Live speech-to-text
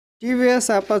Tvs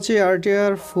Apache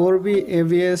RTR 4B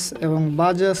ABS এবং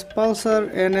Bajaj Pulsar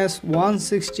NS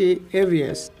 160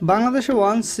 ABS বাংলাদেশে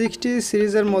 160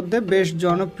 সিরিজের মধ্যে বেশ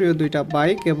জনপ্রিয় দুইটা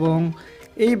বাইক এবং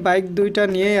এই বাইক দুইটা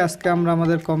নিয়েই আজকে আমরা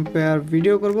আমাদের কম্পেয়ার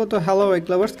ভিডিও করব। তো হ্যালো বাইক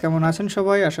লাভার্স, কেমন আছেন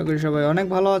সবাই? আশা করি সবাই অনেক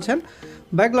ভালো আছেন।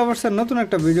 বাইক লাভার্সের নতুন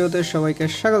একটা ভিডিওতে সবাইকে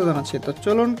স্বাগত জানাচ্ছি। তো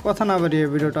চলুন কথা না বাড়িয়ে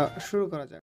ভিডিওটা শুরু করা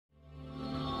যাক।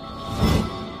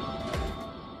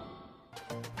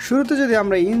 শুরুতে যদি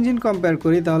আমরা ইঞ্জিন কম্পেয়ার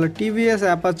করি তাহলে TVS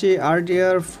Apache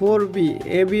RTR 4B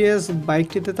ABS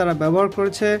বাইকটিতে তারা ব্যবহার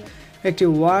করেছে একটি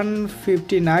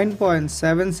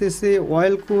 159.7 সিসি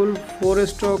অয়েল কুল 4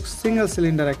 স্ট্রোক সিঙ্গেল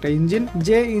সিলিন্ডার একটা ইঞ্জিন,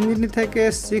 যে ইঞ্জিনটি থেকে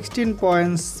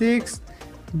 16.6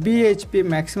 bhp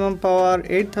ম্যাক্সিমাম পাওয়ার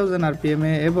 8000 rpm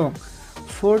এবং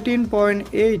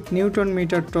 14.8 নিউটন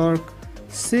মিটার টর্ক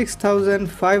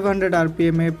 6500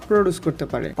 rpm এ প্রডিউস করতে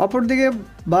পারে। অপরদিকে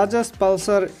বাজাজ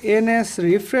পালসার NS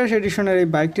রিফ্রেশ এডিশনের এই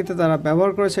বাইকটিতে তারা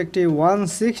ব্যবহার করেছে একটি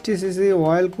 160 সিসি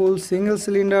অয়েল কুল সিঙ্গেল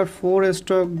সিলিন্ডার 4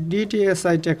 স্ট্রোক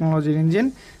DTSI টেকনোলজির ইঞ্জিন,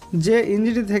 যে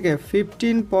ইঞ্জিনটি থেকে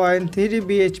 15.3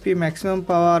 bhp ম্যাক্সিমাম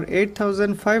পাওয়ার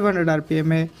 8500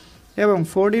 rpm এবং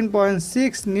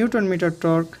 14.6 নিউটন মিটার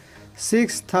টর্ক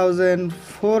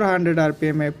 6400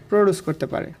 rpm এ প্রডিউস করতে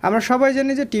পারে। আমরা সবাই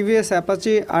জানি যে টিভিএস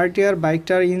অ্যাপাচি RTR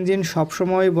বাইকটার ইঞ্জিন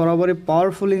সবসময় বরাবরই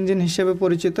পাওয়ারফুল ইঞ্জিন হিসেবে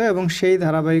পরিচিত এবং সেই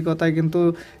ধারাবাহিকতায় কিন্তু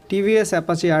টিভিএস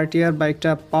অ্যাপাচি RTR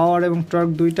বাইকটা পাওয়ার এবং টর্ক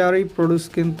দুইটারই প্রডিউস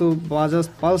কিন্তু বাজাজ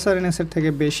পালসার NS এর থেকে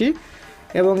বেশি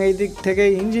এবং এই দিক থেকে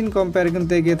ইঞ্জিন কম্পেয়ার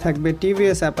কিন্তু এগিয়ে থাকবে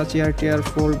TVS Apache RTR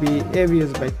 4B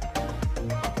ABS bike.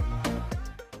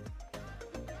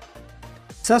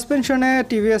 সাসপেনশনে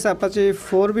TVS Apache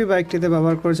 4B বাইকটিতে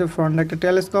ব্যবহার করেছে ফ্রন্টে একটা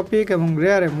টেলিস্কোপিক এবং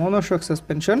রেয়ারে মনোশক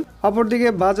সাসপেনশন। অপরদিকে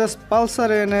বাজাজ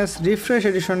পালসার NS রিফ্রেশ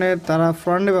এডিশনের তারা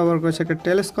ফ্রন্টে ব্যবহার করেছে একটা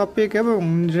টেলিস্কোপিক এবং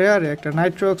রেয়ারে একটা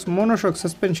নাইট্রক্স মনোশক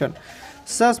সাসপেনশন।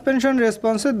 সাসপেনশন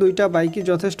রেসপন্সে দুইটা বাইকই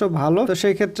যথেষ্ট ভালো, তো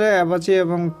সেই ক্ষেত্রে অ্যাপাচি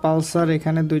এবং পালসার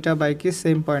এখানে দুইটা বাইকই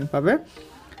সেম পয়েন্ট পাবে।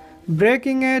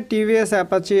 ব্রেকিংয়ে টিভিএস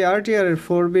অ্যাপাচি RTR এর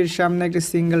 4Bর সামনে একটি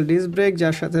সিঙ্গেল ডিস্ক ব্রেক,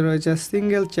 যার সাথে রয়েছে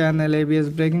single channel ABS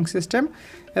braking system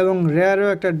এবং রেয়ারেও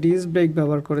একটা ডিস্ক ব্রেক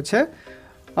ব্যবহার করেছে।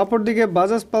 অপরদিকে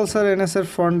বাজাজ পালসার NS এর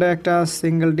ফ্রন্টে একটা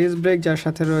সিঙ্গেল ডিস্ক ব্রেক, যার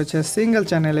সাথে রয়েছে single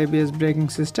channel ABS braking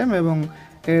system এবং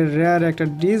এর রেয়ারে একটা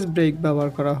ডিস্ক ব্রেক ব্যবহার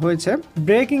করা হয়েছে।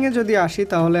 ব্রেকিংয়ে যদি আসি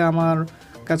তাহলে আমার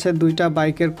কাছে দুইটা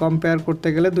বাইকের কম্পেয়ার করতে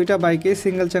গেলে দুইটা বাইকেই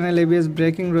সিঙ্গেল চ্যানেল ABS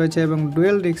ব্রেকিং রয়েছে এবং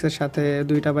ডুয়েল ডিস্কের সাথে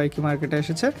দুইটা বাইকই মার্কেটে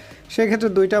এসেছে। সেক্ষেত্রে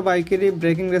দুইটা বাইকেরই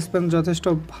ব্রেকিং রেসপন্স যথেষ্ট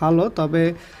ভালো, তবে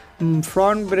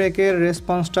ফ্রন্ট ব্রেকের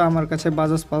রেসপন্সটা আমার কাছে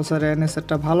বাজাজ পালসার NS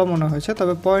এরটা ভালো মনে হয়েছে।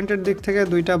 তবে পয়েন্টের দিক থেকে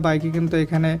দুইটা বাইকই কিন্তু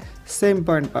এখানে সেম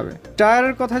পয়েন্ট পাবে।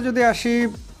 টায়ারের কথা যদি আসি,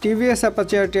 টিভিএস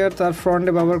অ্যাপাচি RTR তার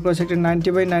ফ্রন্টে ব্যবহার করেছে একটি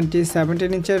 90/90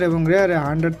 17 ইঞ্চের এবং রেয়ারে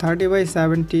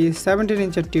 130/70 17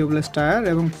 ইঞ্চের টিউবলেস টায়ার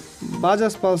এবং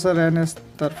বাজাজ পালসার NS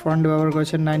তার ফ্রন্টে ব্যবহার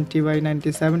করেছে 90/90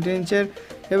 17 ইঞ্চের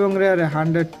এবং রেয়ারে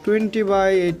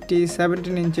 120/80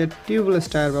 17 ইঞ্চের টিউবলেস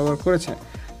টায়ার ব্যবহার করেছে।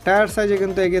 টায়ার সাইজে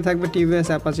কিন্তু এগিয়ে থাকবে টিভিএস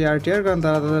অ্যাপাচি RTR, কারণ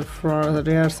তারা তাদের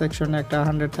রেয়ার সেকশনে একটা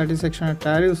 130 সেকশনের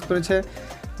টায়ার ইউজ করেছে।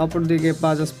 অপরদিকে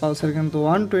বাজাজ পালসার কিন্তু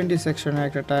 120 সেকশনের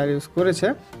একটা টায়ার ইউজ করেছে।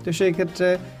 তো সেই ক্ষেত্রে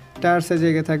টায়ার সাইজে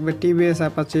এগিয়ে থাকবে টিভিএস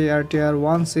অ্যাপাচি RTR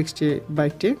 160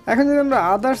 বাইকটি। এখন যদি আমরা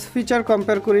আদার্স ফিচার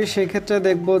কম্পেয়ার করি সেই ক্ষেত্রে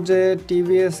দেখব যে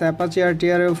TVS Apache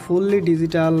RTR fully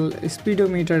digital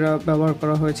speedometer ব্যবহার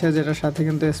করা হয়েছে, যেটার সাথে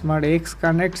কিন্তু স্মার্ট X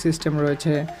কানেক্ট সিস্টেম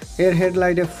রয়েছে। এর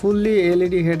হেডলাইটে ফুললি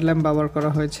LED হেডল্যাম্প ব্যবহার করা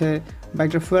হয়েছে।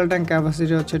 বাইকটার ফুয়েল ট্যাঙ্ক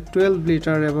ক্যাপাসিটি হচ্ছে 12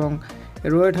 লিটার এবং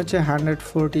এর ওয়েট হচ্ছে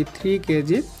 143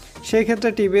 কেজি। সেই ক্ষেত্রে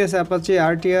টিভিএস অ্যাপাচি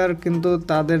RTR কিন্তু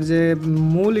তাদের যে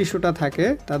মূল ইস্যুটা থাকে,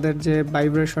 তাদের যে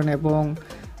ভাইব্রেশন এবং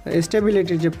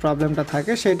স্টেবিলিটির যে প্রবলেমটা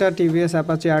থাকে, সেটা টিভিএস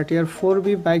অ্যাপাচি RTR 4B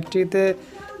বাইকটিতে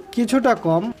কিছুটা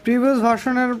কম। প্রিভিয়াস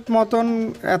ভার্সনের মতন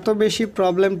এত বেশি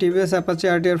problem TVS Apache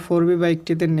RTR 4B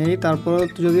বাইকটিতে নেই। তারপরও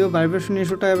যদিও ভাইব্রেশন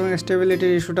ইস্যুটা এবং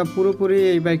স্টেবিলিটির ইস্যুটা পুরোপুরি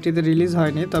এই বাইকটিতে রিলিজ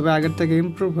হয়নি, তবে আগের থেকে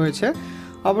ইমপ্রুভ হয়েছে।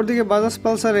 অপরদিকে বাজাজ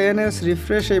পালসার NS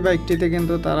রিফ্রেশ এই বাইকটিতে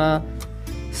কিন্তু তারা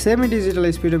সেমি ডিজিটাল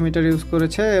স্পিডোমিটার ইউজ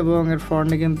করেছে এবং এর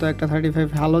ফ্রন্টে কিন্তু একটা 35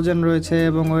 হ্যালোজেন রয়েছে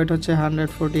এবং ওয়েট হচ্ছে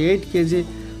 148 KG,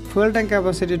 fuel tank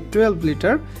capacity 12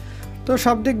 litre. তো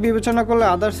সব দিক বিবেচনা করলে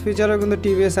আদার্স ফিচারও কিন্তু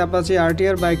টিভিএস অ্যাপাচি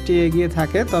RTR বাইকটি এগিয়ে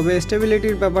থাকে। তবে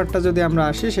স্টেবিলিটির ব্যাপারটা যদি আমরা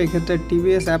আসি সেই ক্ষেত্রে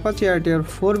টিভিএস অ্যাপাচি RTR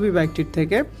 4B বাইকটির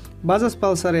থেকে বাজাজ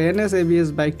পালসার NS ABS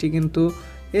বাইকটি কিন্তু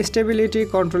স্টেবিলিটি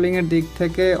কন্ট্রোলিংয়ের দিক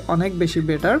থেকে অনেক বেশি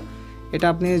বেটার। এটা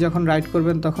আপনি যখন রাইড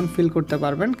করবেন তখন ফিল করতে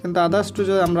পারবেন। কিন্তু আদার্স টু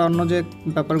যে আমরা অন্য যে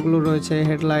ব্যাপারগুলো রয়েছে,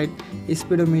 হেডলাইট,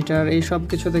 স্পিডোমিটার, এই সব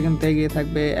কিছুতে কিন্তু এগিয়ে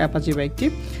থাকবে অ্যাপাচি বাইকটি।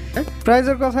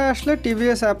 প্রাইসের কথায় আসলে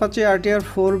TVS Apache RTR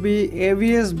 4B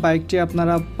ABS বাইকটি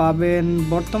আপনারা পাবেন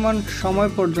বর্তমান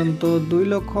সময় পর্যন্ত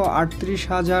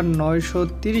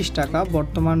 2,38,930 টাকা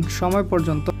বর্তমান সময়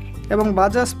পর্যন্ত। এবং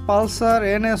বাজাজ পালসার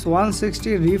NS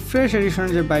 160 রিফ্রেশ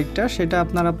এডিশনের যে বাইকটা সেটা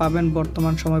আপনারা পাবেন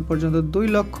বর্তমান সময় পর্যন্ত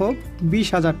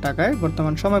 2,20,000 টাকায়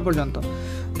বর্তমান সময় পর্যন্ত।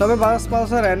 তবে বাজাজ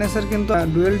পালসার NS এর কিন্তু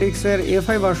ডুয়েল ডিস্কের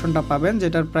FI ভার্সনটা পাবেন,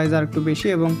 যেটার প্রাইস আর একটু বেশি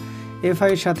এবং FI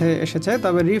এর সাথে এসেছে।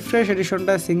 তবে রিফ্রেশ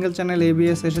এডিশনটা সিঙ্গেল চ্যানেল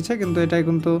ABS এসেছে, কিন্তু এটাই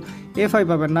কিন্তু FI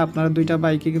পাবেন না, আপনারা দুইটা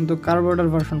বাইকই কিন্তু কার্বোরেটর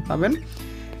ভার্সন পাবেন।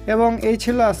 এবং এই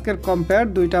ছিল আজকের কম্পেয়ার,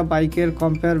 দুইটা বাইকের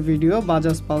compare video,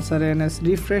 Bajaj Pulsar NS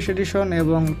refresh addition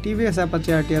এবং TVS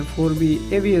Apache RTR 4B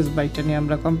ABS বাইকটা নিয়ে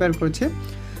আমরা কম্পেয়ার করছি।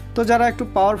 তো যারা একটু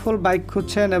পাওয়ারফুল বাইক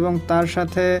খুঁজছেন এবং তার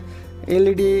সাথে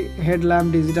LED হেডল্যাম্প,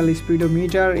 ডিজিটাল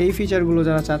স্পিডোমিটার এই ফিচারগুলো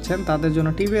যারা চাচ্ছেন তাদের জন্য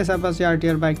TVS Apache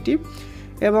RTR বাইকটি,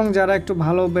 এবং যারা একটু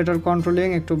ভালো বেটার কন্ট্রোলিং,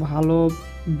 একটু ভালো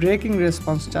ব্রেকিং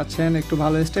রেসপন্স চাচ্ছেন, একটু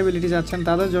ভালো স্টেবিলিটি চাচ্ছেন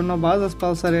তাদের জন্য বাজাজ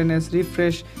পালসার NS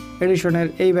রিফ্রেশ এডিশনের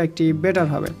এই বাইকটি বেটার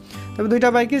হবে। তবে দুইটা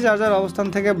বাইকই যার যার অবস্থান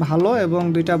থেকে ভালো এবং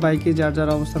দুইটা বাইকই যার যার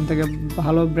অবস্থান থেকে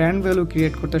ভালো ব্র্যান্ড ভ্যালু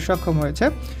ক্রিয়েট করতে সক্ষম হয়েছে।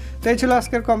 তো এই ছিল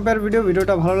আজকের কম্পেয়ার ভিডিও।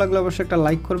 ভিডিওটা ভালো লাগলে অবশ্যই একটা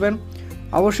লাইক করবেন,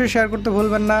 অবশ্যই শেয়ার করতে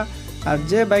ভুলবেন না। আর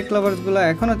যে বাইক লাভার্সগুলো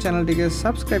এখনও চ্যানেলটিকে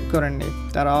সাবস্ক্রাইব করেননি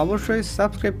তারা অবশ্যই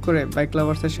সাবস্ক্রাইব করে বাইক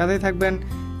লাভার্সের সাথেই থাকবেন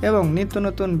এবং নিত্য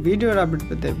নতুন ভিডিওর আপডেট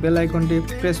পেতে বেল আইকনটি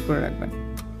প্রেস করে রাখবেন।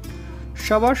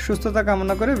 সবার সুস্থতা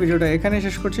কামনা করে ভিডিওটা এখানে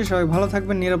শেষ করছি। সবাই ভালো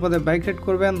থাকবেন, নিরাপদে বাইক রাইড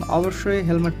করবেন, অবশ্যই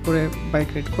হেলমেট পরে বাইক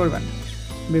রাইড করবেন,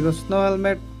 because no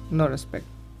helmet no respect.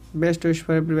 Best wish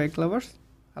for every bike lovers.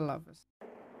 আল্লাহ হাফেজ।